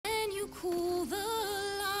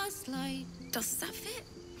last light. Does that fit?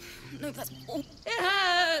 No, that's all. It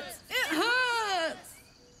hurts! It hurts!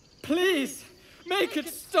 Please, make it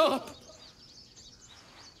stop!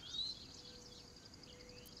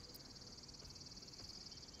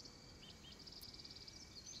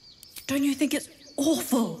 Don't you think it's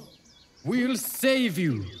awful? We'll save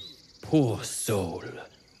you, poor soul.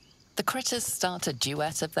 The critters start a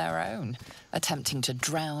duet of their own, attempting to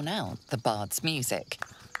drown out the bard's music.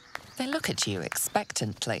 They look at you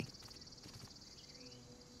expectantly.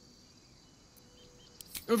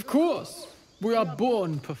 Of course, we are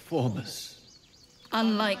born performers.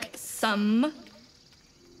 Unlike some.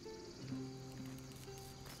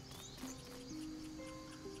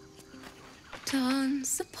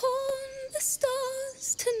 Dance upon the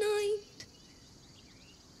stars tonight.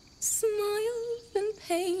 Smile and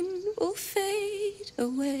pain will fade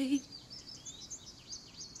away.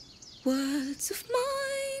 Words of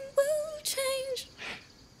mine will change.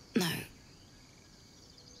 No.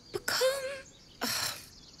 Become.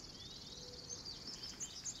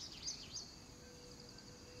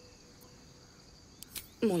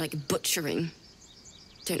 More like butchering.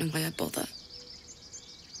 Don't know why I bother.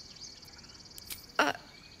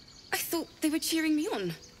 I thought they were cheering me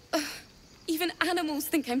on. Even animals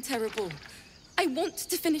think I'm terrible. I want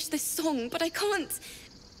to finish this song, but I can't.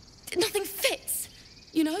 Nothing fits,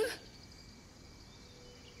 you know?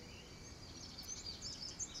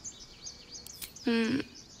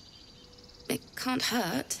 It can't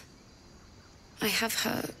hurt. I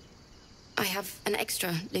have an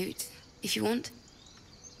extra lute, if you want.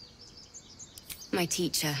 My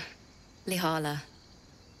teacher, Lae'zel.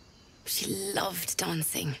 She loved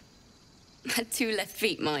dancing. Had 2 left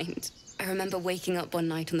feet, mind. I remember waking up one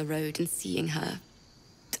night on the road and seeing her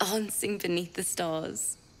dancing beneath the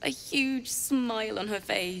stars. A huge smile on her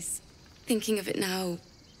face. Thinking of it now,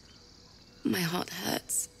 my heart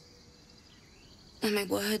hurts. And my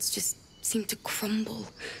words just seem to crumble,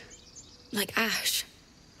 like ash.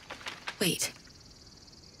 Wait.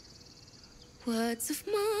 Words of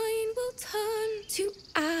mine will turn to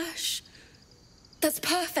ash. That's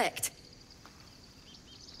perfect.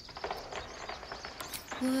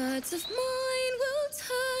 Words of mine will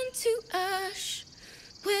turn to ash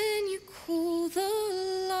when you cool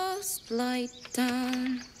the last light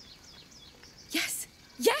down. Yes,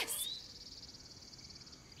 yes!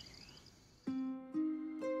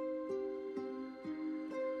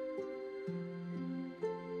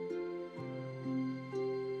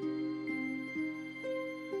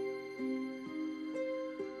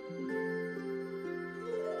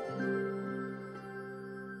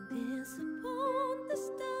 Dance upon the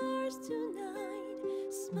stars tonight.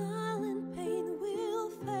 Smile and pain will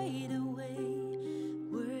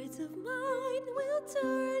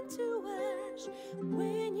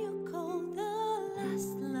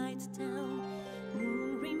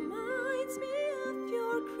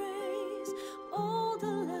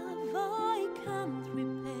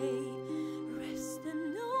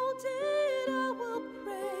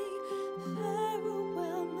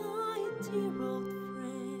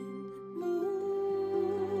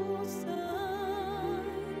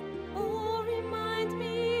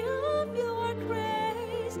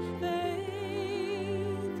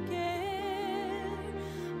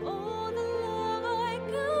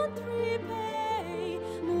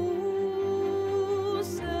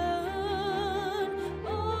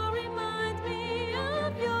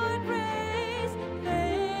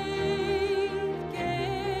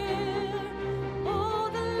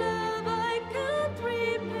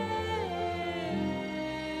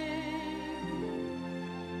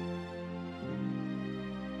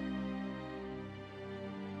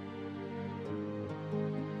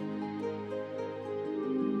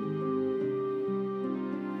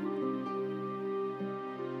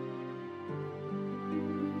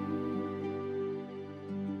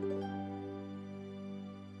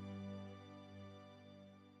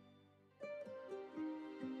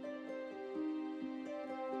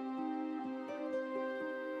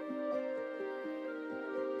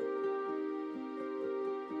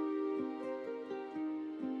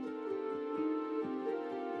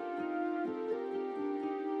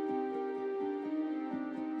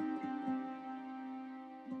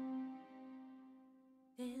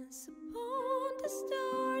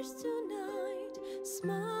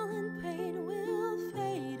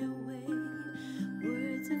fade away.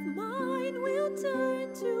 Words of mine will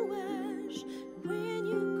turn to ash when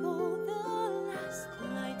you call the last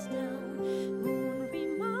light down. Moon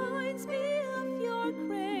reminds me of your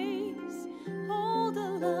grace. All the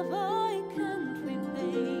love I can't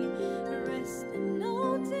repay. Rest and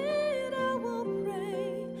know that I will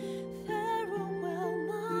pray. Farewell,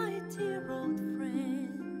 my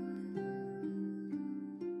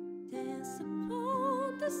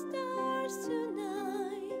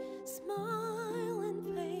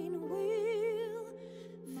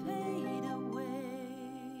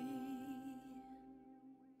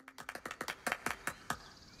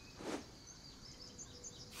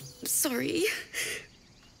sorry.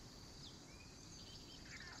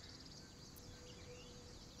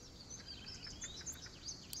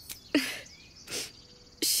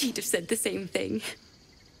 She'd have said the same thing.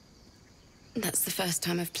 That's the first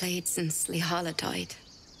time I've played since Lae'zel died.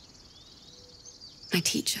 My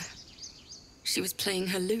teacher. She was playing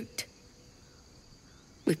her lute.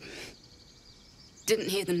 We didn't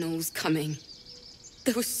hear the gnolls coming.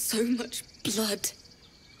 There was so much blood.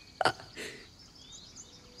 I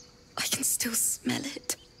can still smell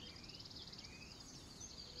it.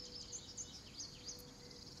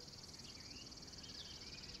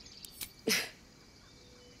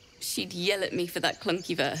 She'd yell at me for that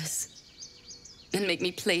clunky verse and make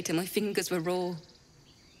me play till my fingers were raw.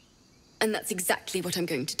 And that's exactly what I'm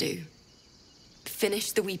going to do.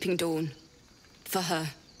 Finish the Weeping Dawn. For her.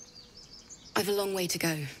 I've a long way to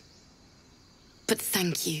go. But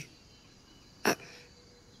thank you.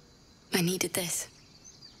 I needed this.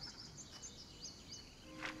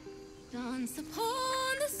 Dance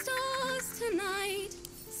upon the stars tonight.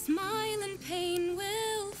 Smile and pain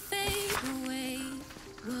will fade away.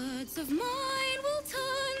 Words of mine will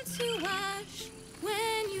turn to ash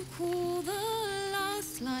when you cool the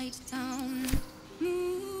last light down.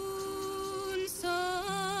 Moon,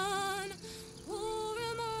 sun, will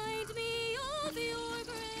remind me of your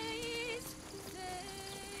grace. Say,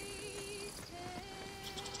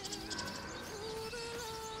 for the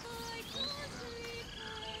love I can't repay.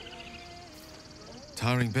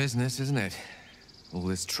 Tiring business, isn't it? All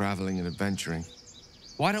this traveling and adventuring.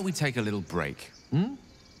 Why don't we take a little break,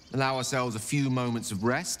 Allow ourselves a few moments of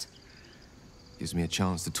rest? Gives me a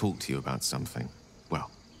chance to talk to you about something,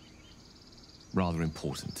 well, rather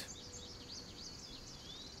important.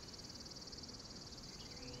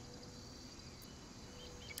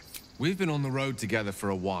 We've been on the road together for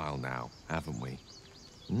a while now, haven't we?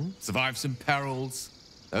 Survived some perils,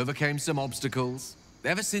 overcame some obstacles.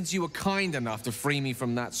 Ever since you were kind enough to free me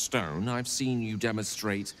from that stone, I've seen you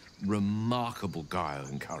demonstrate remarkable guile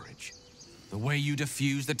and courage. The way you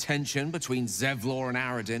diffuse the tension between Zevlor and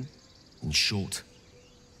Aradin. In short,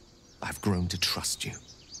 I've grown to trust you.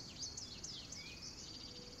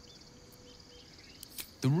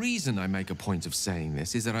 The reason I make a point of saying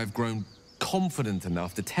this is that I've grown confident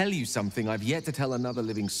enough to tell you something I've yet to tell another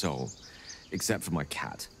living soul, except for my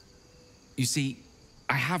cat. You see,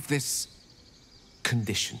 I have this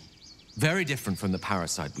condition. Very different from the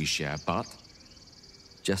parasite we share, but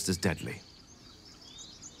just as deadly.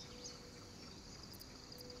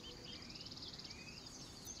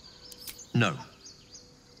 No,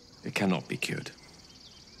 it cannot be cured.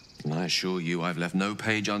 And I assure you I've left no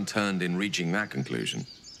page unturned in reaching that conclusion.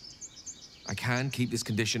 I can keep this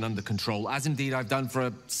condition under control, as indeed I've done for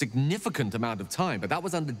a significant amount of time, but that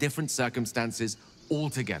was under different circumstances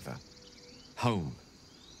altogether. Home,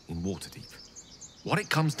 in Waterdeep. What it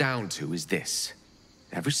comes down to is this.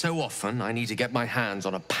 Every so often, I need to get my hands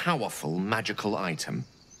on a powerful magical item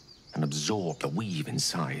and absorb the weave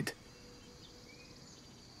inside.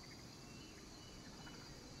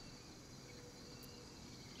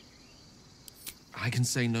 I can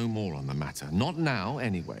say no more on the matter. Not now,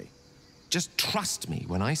 anyway. Just trust me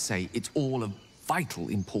when I say it's all of vital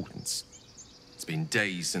importance. It's been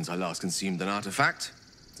days since I last consumed an artifact,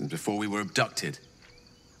 since before we were abducted.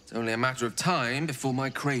 It's only a matter of time before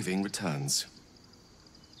my craving returns.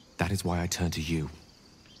 That is why I turn to you.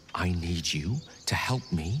 I need you to help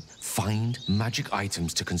me find magic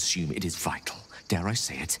items to consume. It is vital. Dare I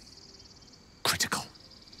say it? Critical.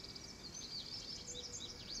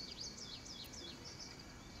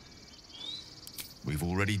 We've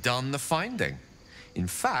already done the finding. In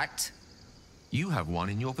fact, you have one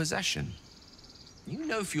in your possession. You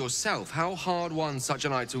know for yourself how hard won such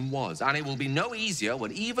an item was, and it will be no easier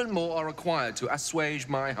when even more are required to assuage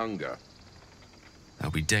my hunger.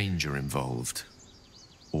 There'll be danger involved,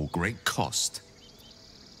 or great cost.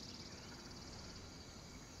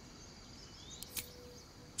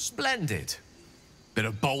 Splendid. Bit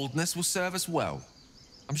of boldness will serve us well.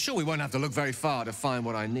 I'm sure we won't have to look very far to find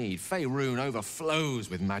what I need. Faerun overflows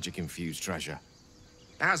with magic-infused treasure.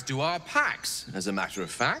 As do our packs, as a matter of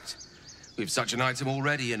fact. We've such an item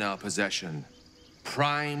already in our possession.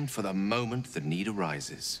 Primed for the moment the need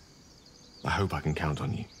arises. I hope I can count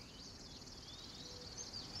on you.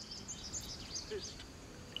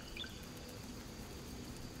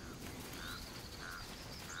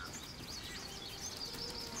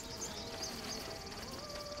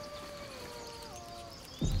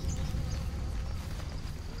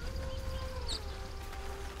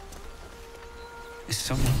 Is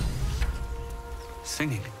someone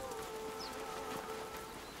singing?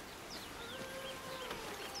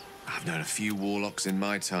 I've known a few warlocks in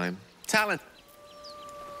my time. Talent.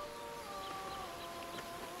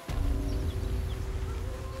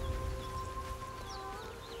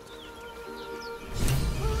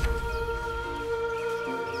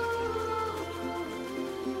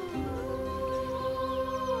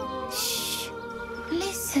 Shh.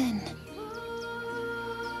 Listen.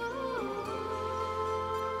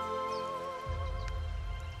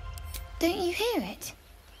 Don't you hear it?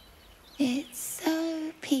 It's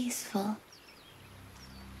so peaceful.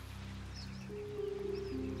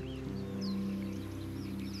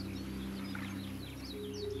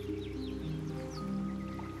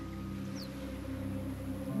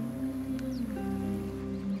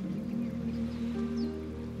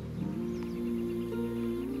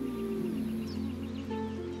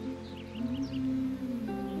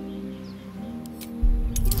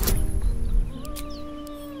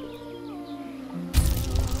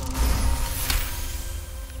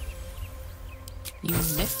 You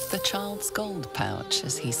lift the child's gold pouch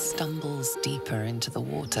as he stumbles deeper into the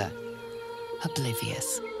water,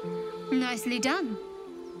 oblivious. Nicely done.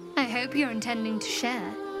 I hope you're intending to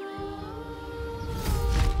share.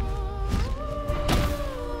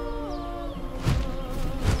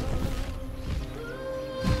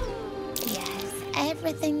 Yes,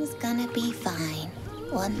 everything's gonna be fine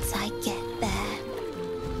once I get there.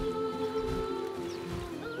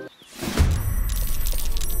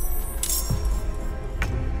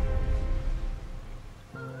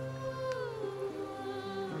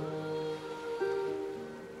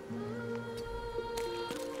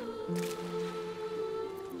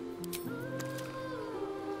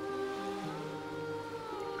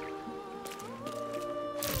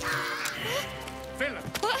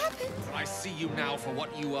 What happened? I see you now for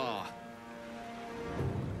what you are.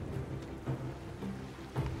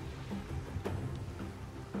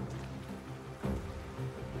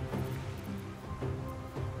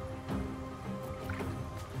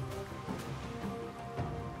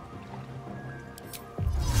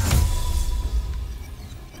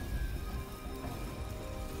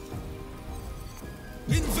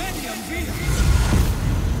 Inveniam via!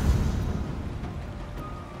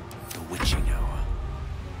 The witching hour.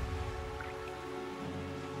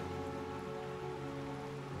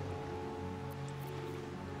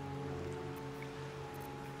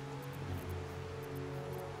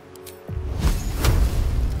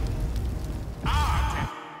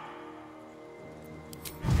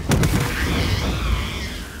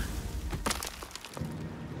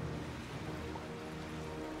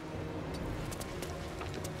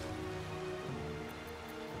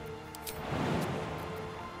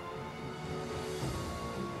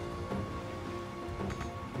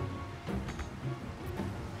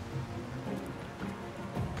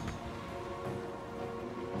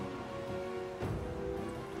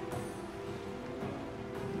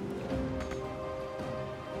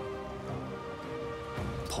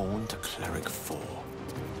 Pawn to Cleric 4.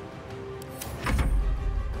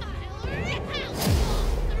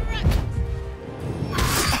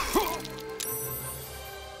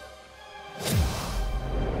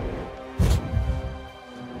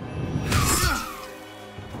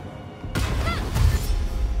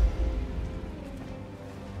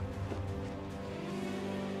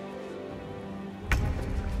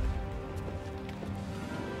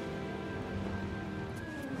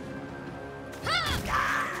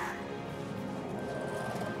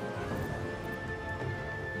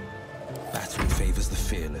 Battle favors the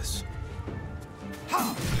fearless.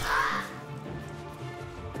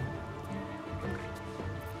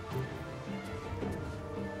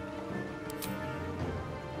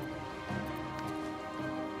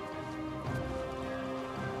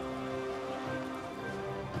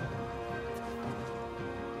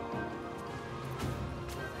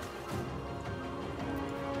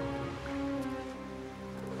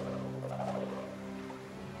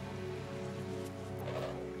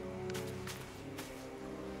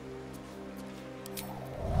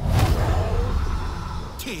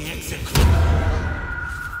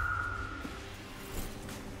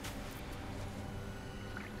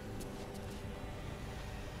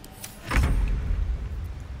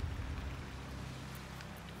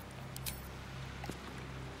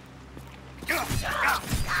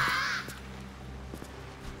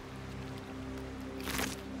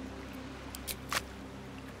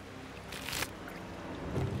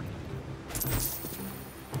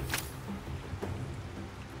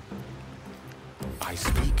 I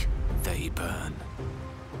speak, they burn.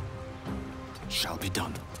 Shall be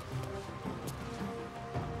done.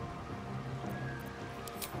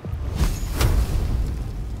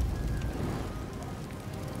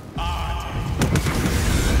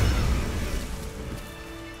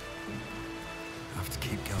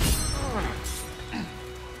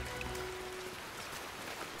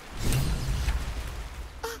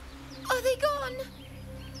 Are they gone?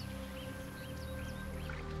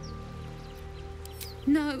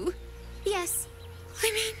 No. Yes.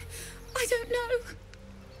 I mean, I don't know.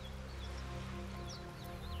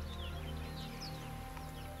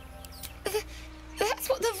 That's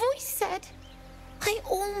what the voice said. I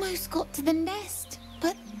almost got to the nest,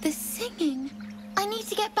 but the singing. I need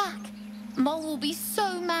to get back. Mole will be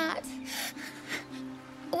so mad.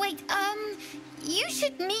 Wait, you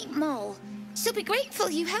should meet Mole. She'll be grateful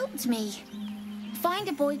you helped me. Find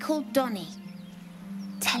a boy called Donny.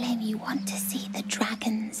 Tell him you want to see the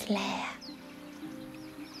dragon's lair.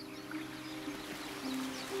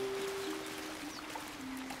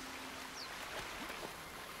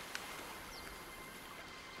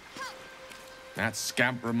 That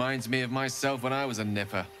scamp reminds me of myself when I was a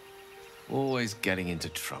nipper. Always getting into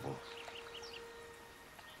trouble.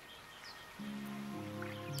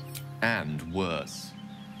 And worse.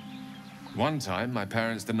 One time, my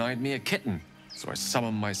parents denied me a kitten, so I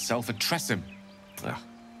summoned myself a Tressim. Ugh,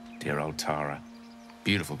 dear old Tara.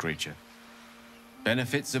 Beautiful creature.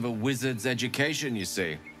 Benefits of a wizard's education, you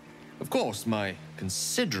see. Of course, my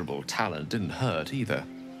considerable talent didn't hurt either.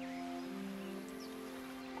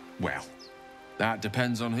 Well, that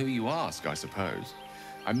depends on who you ask, I suppose.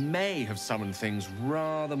 I may have summoned things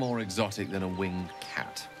rather more exotic than a winged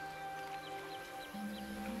cat.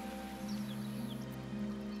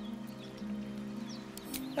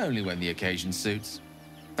 Only when the occasion suits.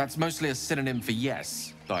 That's mostly a synonym for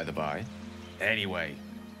yes, by the by. Anyway,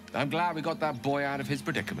 I'm glad we got that boy out of his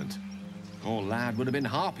predicament. Poor lad would have been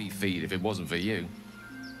harpy feed if it wasn't for you.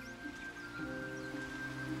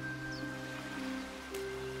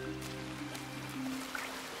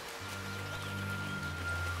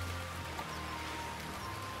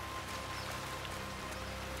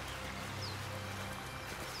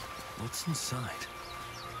 What's inside?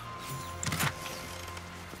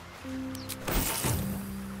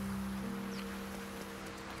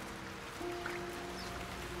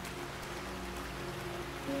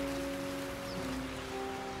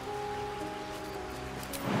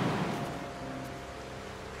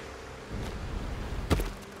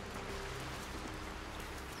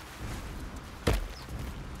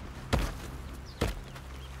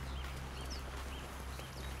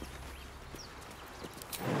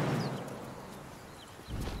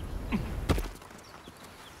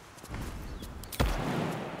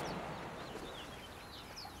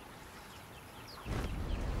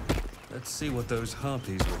 Let's see what those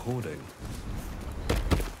harpies were hoarding.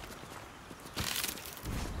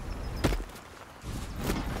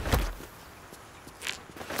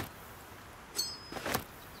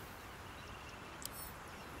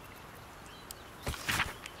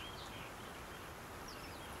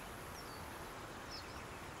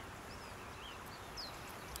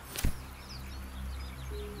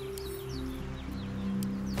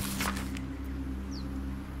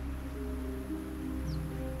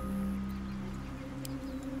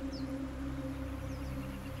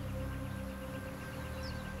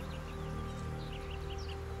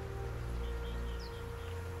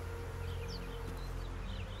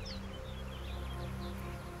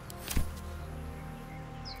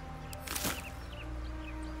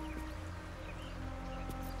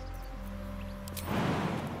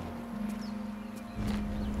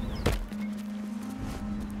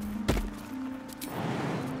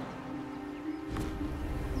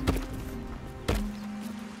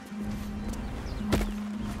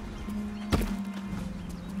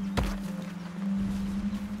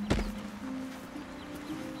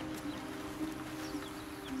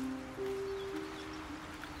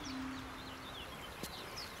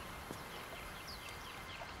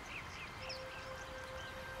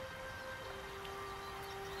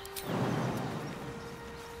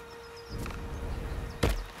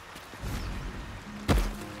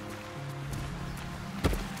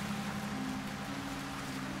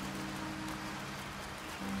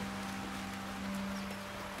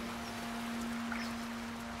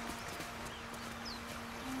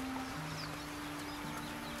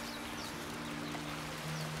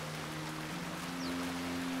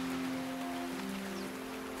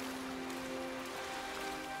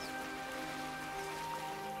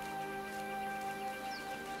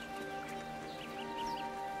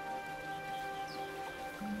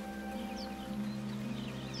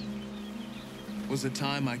 Was a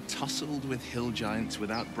time I tussled with hill giants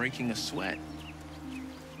without breaking a sweat.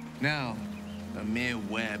 Now, a mere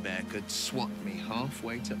werebear could swat me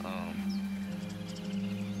halfway to arm.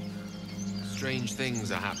 Strange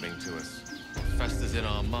things are happening to us. Festers in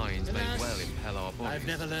our minds may well impel our bodies. I've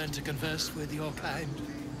never learned to converse with your kind.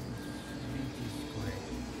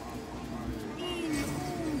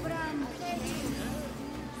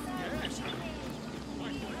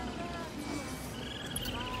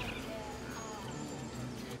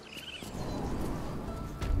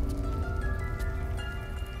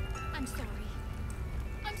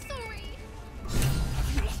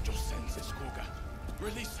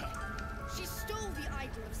 Release her. She stole the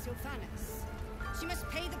idol of Sylvanas. She must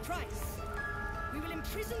pay the price. We will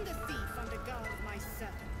imprison the thief under guard of my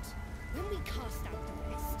servant. When we cast out the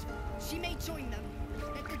mist, she may join them.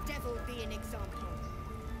 Let the devil be an example.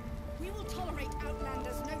 We will tolerate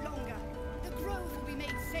outlanders no longer. The grove will be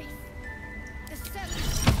made safe. The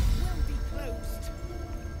servant will be closed.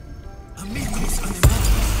 Amigos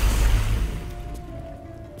animales.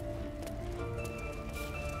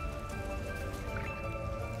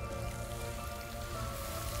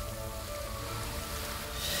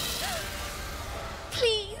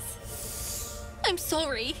 Please. I'm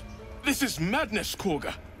sorry. This is madness,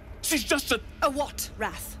 Korga. She's just a... A what,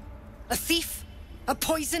 Wrath? A thief? A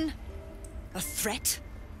poison? A threat?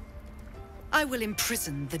 I will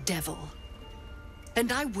imprison the devil.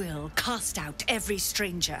 And I will cast out every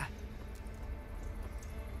stranger.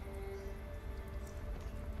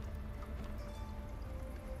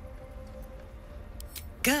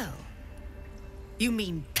 Girl? You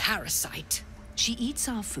mean parasite? She eats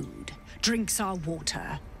our food, drinks our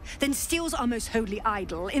water, then steals our most holy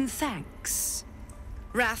idol in thanks.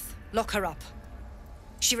 Wrath, lock her up.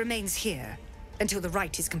 She remains here until the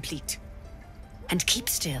rite is complete. And keep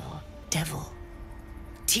still, devil.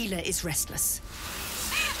 Tila is restless.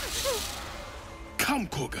 Come,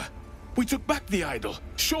 Korga. We took back the idol.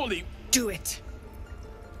 Surely... Do it.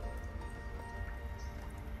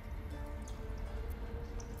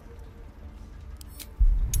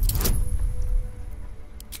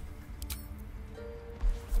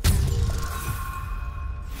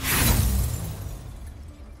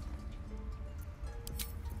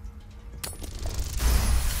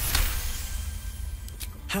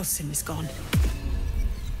 Halsin is gone.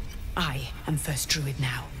 I am first druid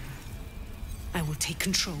now. I will take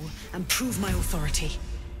control and prove my authority.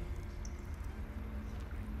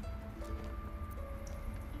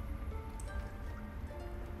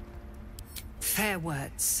 Fair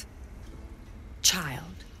words.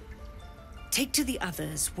 Child, take to the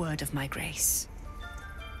others word of my grace.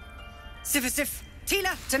 Sifisif,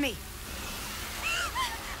 Tila, to me!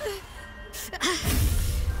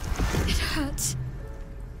 It hurts.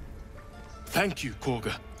 Thank you,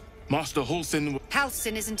 Korga. Master Halsin...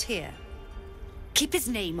 Halsin isn't here. Keep his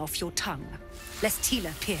name off your tongue, lest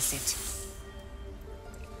Tila pierce it.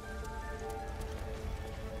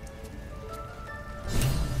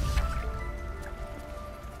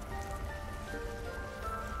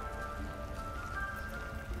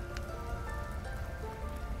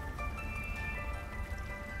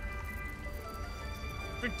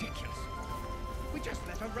 Ridiculous. We just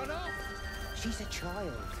let her run off. She's a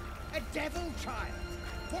child. A devil child.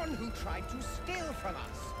 One who tried to steal from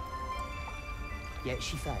us. Yet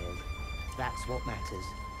she failed. That's what matters.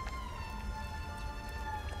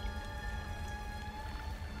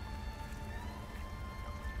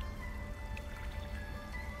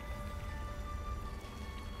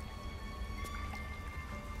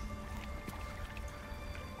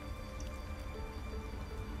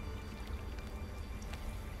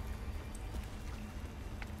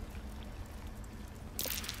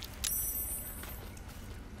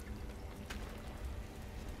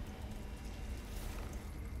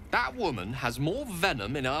 That woman has more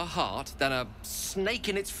venom in her heart than a snake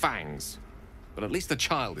in its fangs. But at least the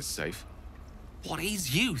child is safe. What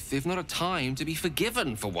is youth if not a time to be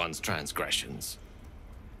forgiven for one's transgressions?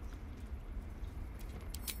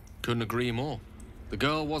 Couldn't agree more. The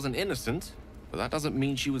girl wasn't innocent, but that doesn't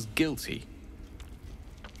mean she was guilty.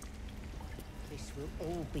 This will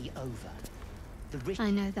all be over.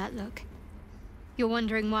 I know that look. You're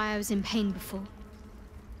wondering why I was in pain before.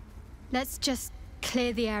 Let's just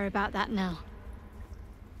clear the air about that now.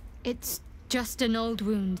 It's just an old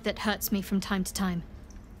wound that hurts me from time to time.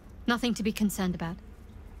 Nothing to be concerned about.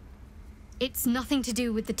 It's nothing to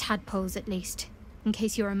do with the tadpoles, at least, in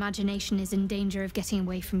case your imagination is in danger of getting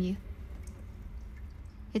away from you.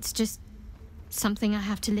 It's just something I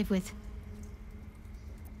have to live with.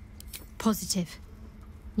 Positive.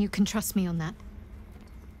 You can trust me on that.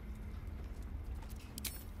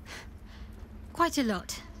 Quite a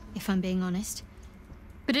lot, if I'm being honest.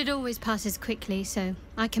 But it always passes quickly, so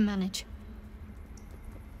I can manage.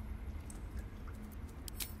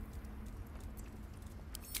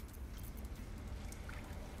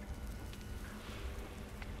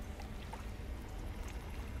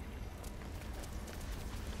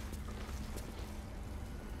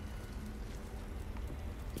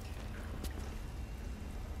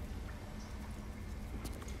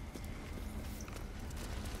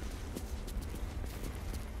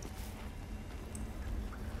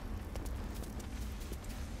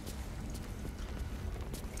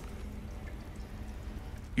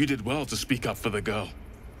 You did well to speak up for the girl.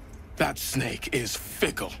 That snake is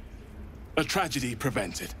fickle. A tragedy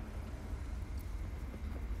prevented.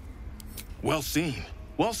 Well seen.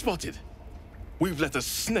 Well spotted. We've let a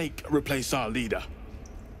snake replace our leader.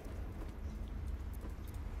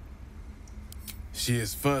 She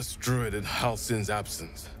is first druid in Halsin's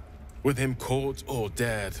absence. With him caught or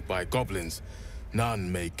dared by goblins,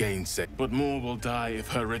 none may gainsay. But more will die if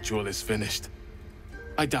her ritual is finished.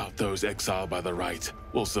 I doubt those exiled by the Rite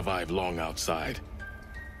will survive long outside.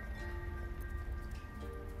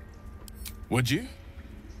 Would you?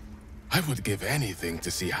 I would give anything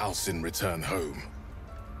to see Halsin return home.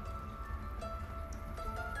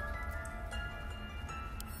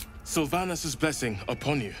 Sylvanus' blessing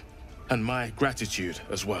upon you, and my gratitude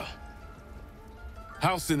as well.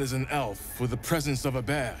 Halsin is an elf with the presence of a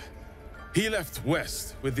bear. He left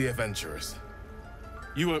west with the adventurers.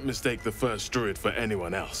 You won't mistake the first druid for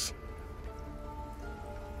anyone else.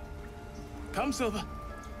 Come, Silver.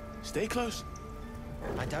 Stay close.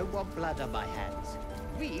 I don't want blood on my hands.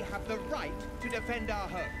 We have the right to defend our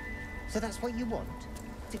home. So that's what you want?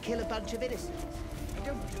 To kill a bunch of innocents? I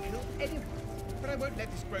don't want to kill anyone, but I won't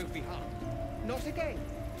let this grove be harmed. Not again.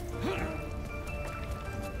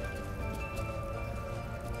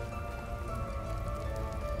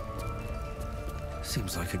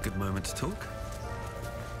 Seems like a good moment to talk.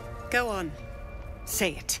 Go on.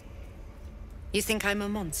 Say it. You think I'm a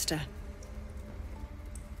monster?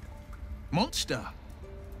 Monster?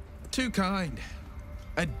 Too kind.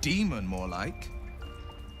 A demon, more like.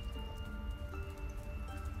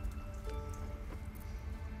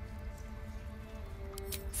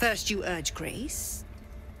 First you urge grace,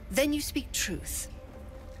 then you speak truth.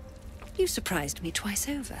 You surprised me twice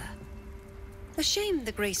over. A shame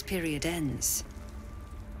the grace period ends.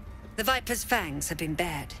 The Viper's fangs have been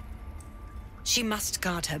bared. She must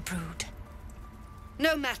guard her brood.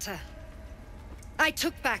 No matter. I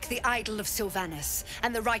took back the idol of Sylvanus,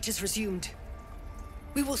 and the rite is resumed.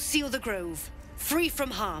 We will seal the grove, free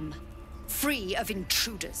from harm, free of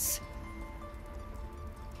intruders.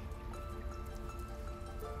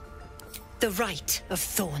 The Rite of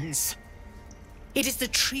Thorns. It is the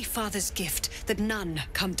Tree Father's gift that none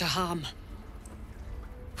come to harm.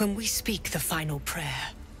 When we speak the final prayer,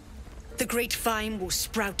 the great vine will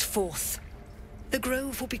sprout forth. The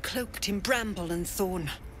grove will be cloaked in bramble and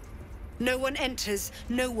thorn. No one enters,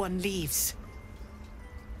 no one leaves.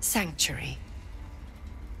 Sanctuary.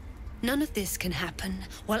 None of this can happen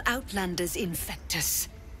while Outlanders infect us.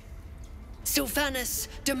 Sylvanus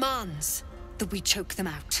demands that we choke them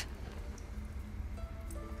out.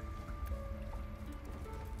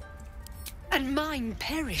 And mine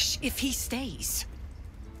perish if he stays.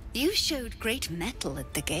 You showed great mettle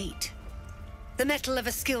at the gate. The mettle of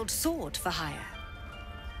a skilled sword for hire.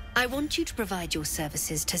 I want you to provide your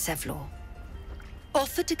services to Zevlor.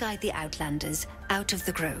 Offer to guide the Outlanders out of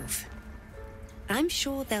the grove. I'm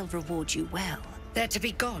sure they'll reward you well. They're to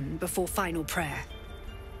be gone before final prayer.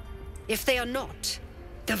 If they are not,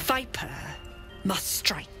 the Viper must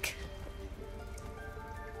strike.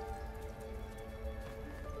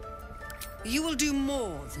 You will do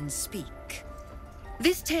more than speak.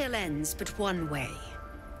 This tale ends but one way.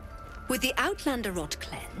 With the Outlander rot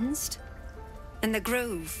cleansed, and the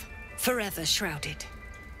grove forever shrouded.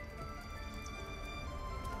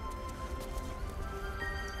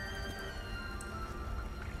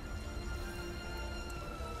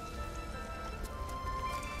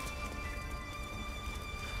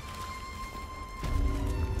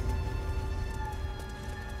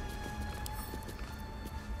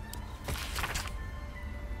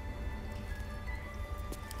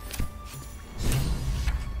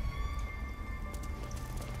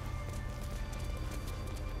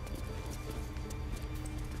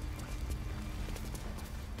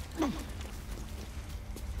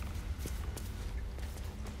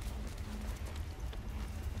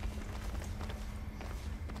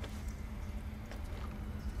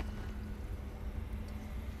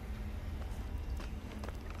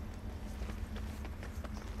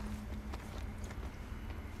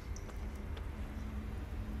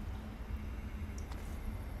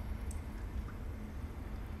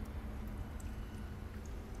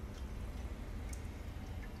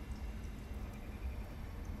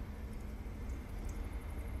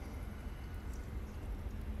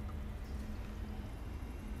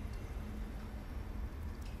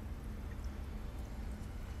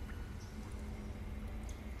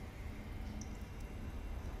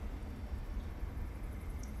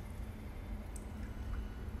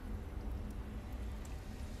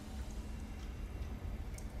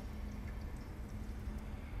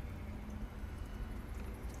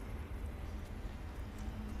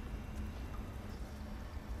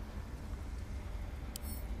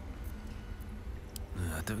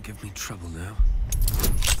 don't give me trouble now.